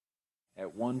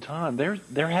At one time,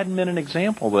 there hadn't been an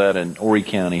example of that in Horry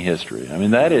County history. I mean,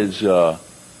 that was a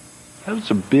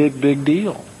big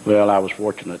deal. Well, I was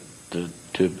fortunate to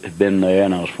have been there,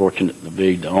 and I was fortunate to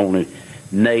be the only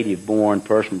native-born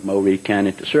person from Horry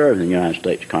County to serve in the United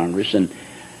States Congress. And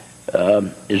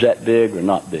is that big or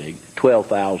not big?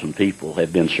 12,000 people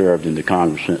have been served in the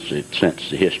Congress since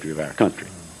the history of our country.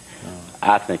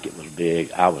 I think it was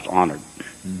big. I was honored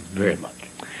very much.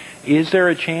 Is there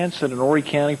a chance that an Horry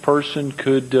County person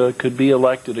could be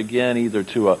elected again, either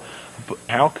to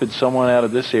how could someone out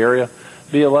of this area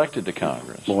be elected to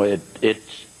Congress? Boy,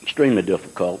 it's extremely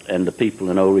difficult, and the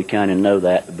people in Horry County know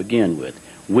that to begin with.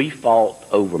 We fought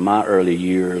over my early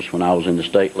years when I was in the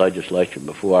state legislature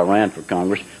before I ran for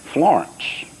Congress,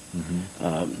 Florence.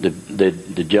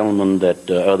 The gentleman that,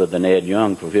 other than Ed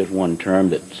Young for his one term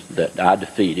that I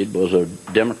defeated, was a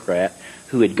Democrat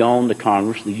who had gone to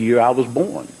Congress the year I was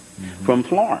born, from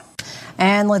Florence.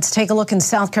 And let's take a look in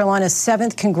South Carolina's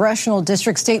 7th Congressional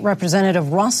District. State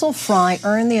Representative Russell Fry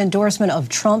earned the endorsement of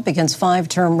Trump against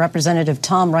 5-term Representative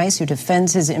Tom Rice, who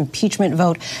defends his impeachment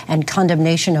vote and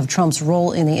condemnation of Trump's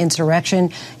role in the insurrection.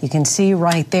 You can see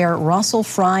right there, Russell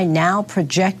Fry now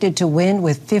projected to win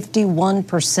with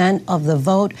 51% of the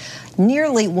vote,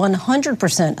 nearly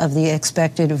 100% of the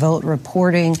expected vote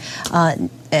reporting.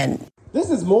 And this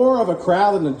is more of a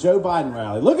crowd than the Joe Biden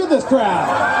rally. Look at this crowd.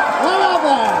 How about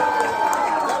that?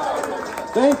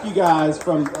 Thank you guys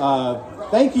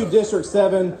thank you District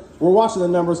 7. We're watching the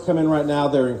numbers come in right now.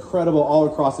 They're incredible all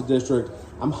across the district.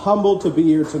 I'm humbled to be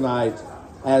here tonight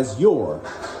as your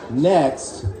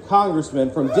next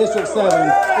congressman from District 7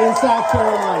 in South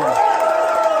Carolina.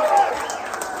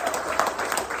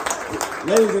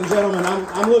 Ladies and gentlemen,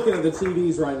 I'm looking at the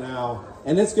TVs right now,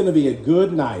 and it's going to be a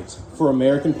good night for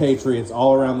American patriots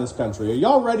all around this country. Are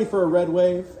y'all ready for a red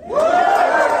wave?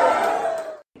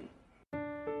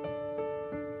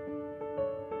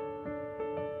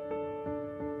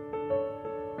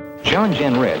 John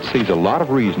JENRETTE sees a lot of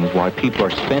reasons why people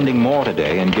are spending more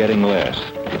today and getting less.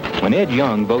 When Ed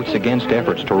Young votes against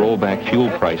efforts to roll back fuel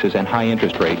prices and high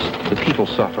interest rates, the people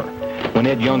suffer. When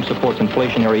Ed Young supports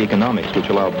inflationary economics, which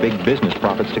allow big business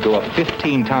profits to go up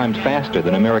 15 times faster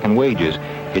than American wages,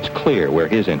 it's clear where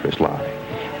his interests lie.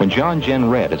 When John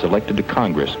JENRETTE is elected to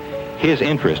Congress, his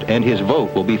interest and his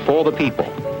vote will be for the people,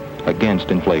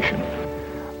 against inflation.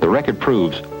 The record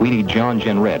proves we need John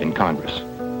JENRETTE in Congress.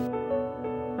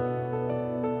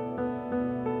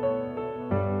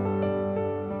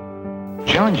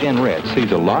 John JENRETTE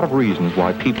sees a lot of reasons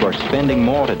why people are spending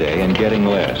more today and getting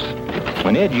less.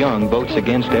 When Ed Young votes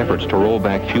against efforts to roll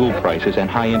back fuel prices and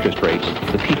high interest rates,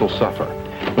 the people suffer.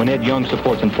 When Ed Young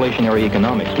supports inflationary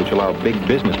economics, which allow big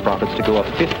business profits to go up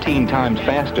 15 times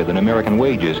faster than American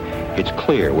wages, it's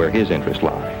clear where his interests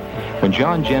lie. When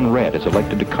John JENRETTE is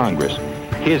elected to Congress,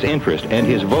 his interest and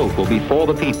his vote will be for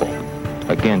the people,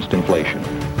 against inflation.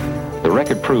 The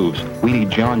record proves we need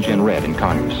John JENRETTE in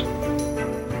Congress.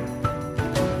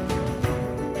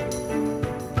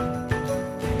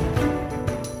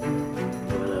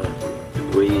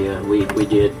 We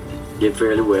did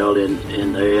fairly well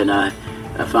in there, and I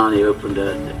finally opened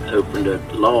a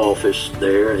law office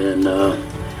there, and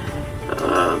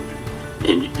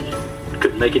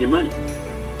couldn't make any money.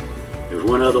 There was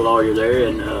one other lawyer there,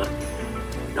 and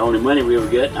the only money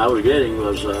I was getting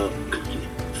was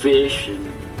fish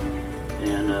and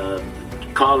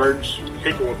collards.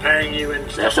 People were paying you, and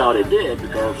that's all they did,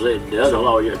 because the other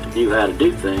lawyer knew how to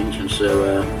do things, and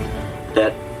so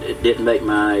that it didn't make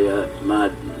my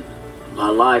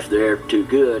life there too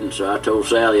good. And so I told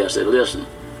Sally, I said, listen,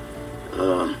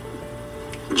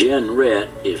 JENRETTE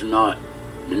is not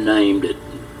the name that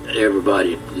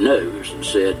everybody knows, and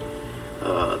said,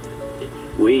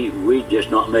 we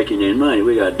just not making any money.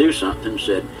 We got to do something.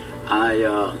 Said, I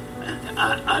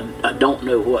don't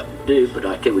know what to do, but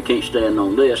we can't stand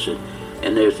on this, and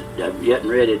I'm getting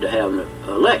ready to have an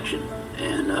election.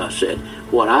 And I said,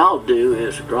 what I'll do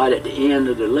is right at the end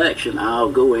of the election, I'll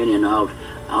go in and I'll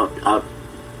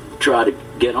try to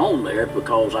get on there,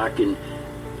 because I can,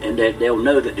 and they'll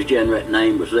know that the JENRETTE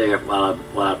name was there while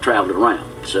I traveled around.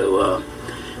 So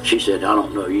she said, I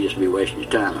don't know, you just be wasting your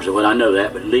time. I said, well, I know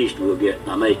that, but at least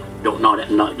I may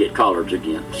not get collards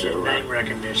again. So name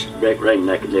recognition. Name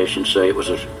recognition. So it was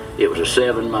a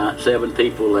 7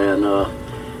 people, and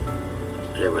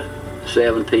there were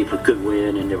 7 people could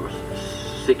win, and there were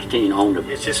 16 on the.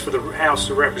 It's just for the House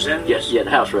of Representatives. Yes, yeah, the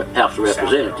House of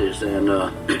Representatives, and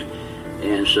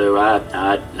so I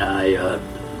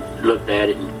looked at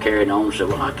it and carried on. And said,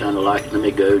 well, I kind of like it. Let me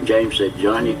go. James said,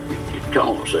 John, you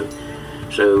come on.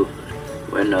 So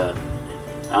when I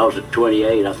was at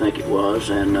 28, I think it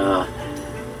was, and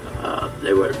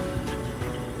they were,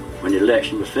 when the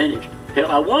election was finished,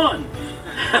 hell, I won.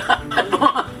 I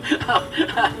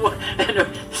won. And a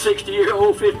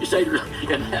 60-year-old, 50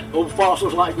 and old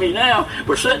fossils like me now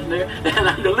were sitting there, and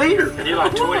I'm the leader. And you're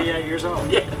like 28 years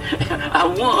old. Yeah, I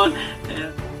won.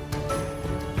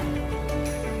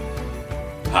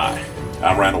 Hi,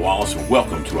 I'm Randall Wallace, and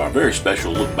welcome to our very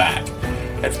special look back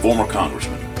at former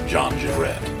Congressman John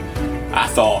JENRETTE. I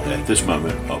thought at this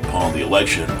moment, upon the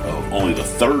election of only the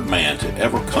third man to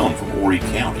ever come from Horry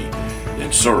County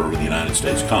and serve in the United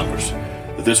States Congress,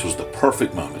 that this was the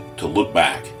perfect moment to look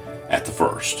back at the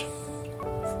first.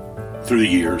 Through the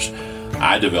years,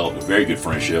 I developed a very good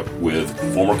friendship with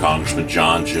former Congressman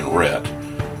John JENRETTE,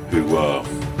 who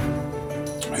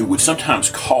would sometimes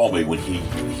call me when he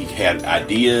had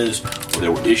ideas or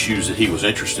there were issues that he was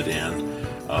interested in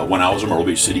when I was a Myrtle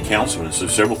Beach City Councilman. And so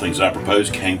several things I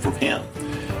proposed came from him.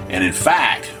 And in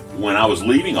fact, when I was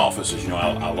leaving office, as you know,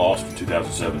 I lost in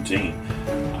 2017,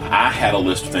 I had a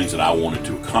list of things that I wanted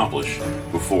to accomplish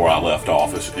before I left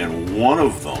office. And one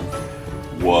of them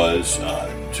was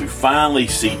to finally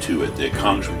see to it that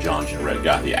Congressman John JENRETTE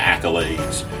got the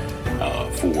accolades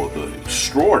for the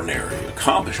extraordinary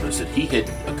accomplishments that he had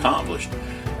accomplished,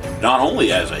 not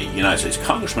only as a United States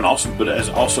Congressman, but as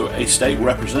also a state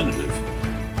representative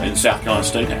in South Carolina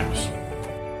State House.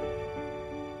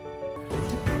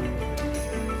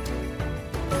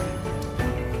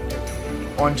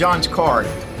 On John's card,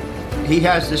 he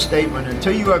has this statement: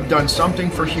 until you have done something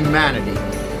for humanity,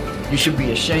 you should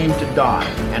be ashamed to die.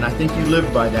 And I think you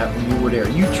lived by that when you were there.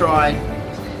 You tried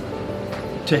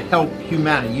to help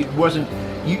humanity.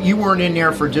 You weren't in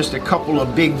there for just a couple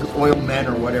of big oil men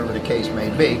or whatever the case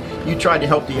may be. You tried to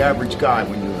help the average guy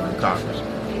when you were in Congress.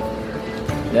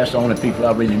 That's the only people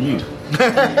I really knew. The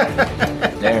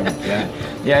average guy.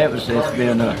 Yeah,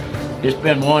 it's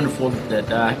been wonderful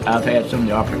that I've had some of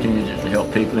the opportunities to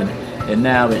help people, and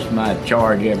now it's my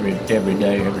charge every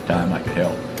day, every time I can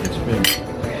help. It's been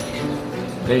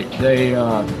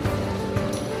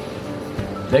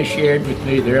they shared with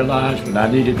me their lives when I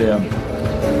needed them,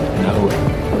 and I owe it.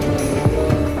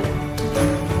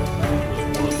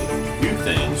 One of the few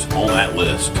things on that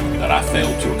list that I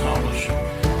failed to accomplish.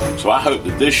 So I hope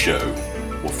that this show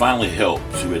will finally help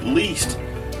to at least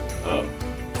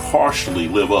partially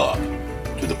live up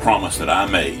to the promise that I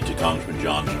made to Congressman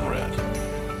John JENRETTE,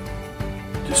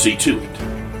 to see to it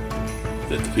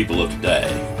that the people of today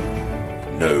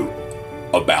know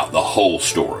about the whole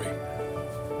story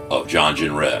of John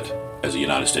JENRETTE as a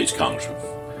United States Congressman.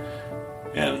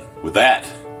 And with that,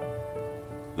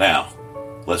 now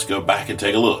let's go back and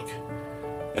take a look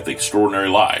at the extraordinary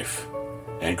life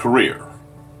and career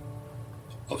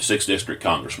of 6th District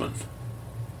Congressman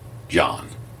John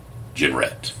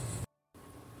JENRETTE.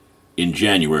 In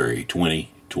January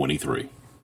 2023.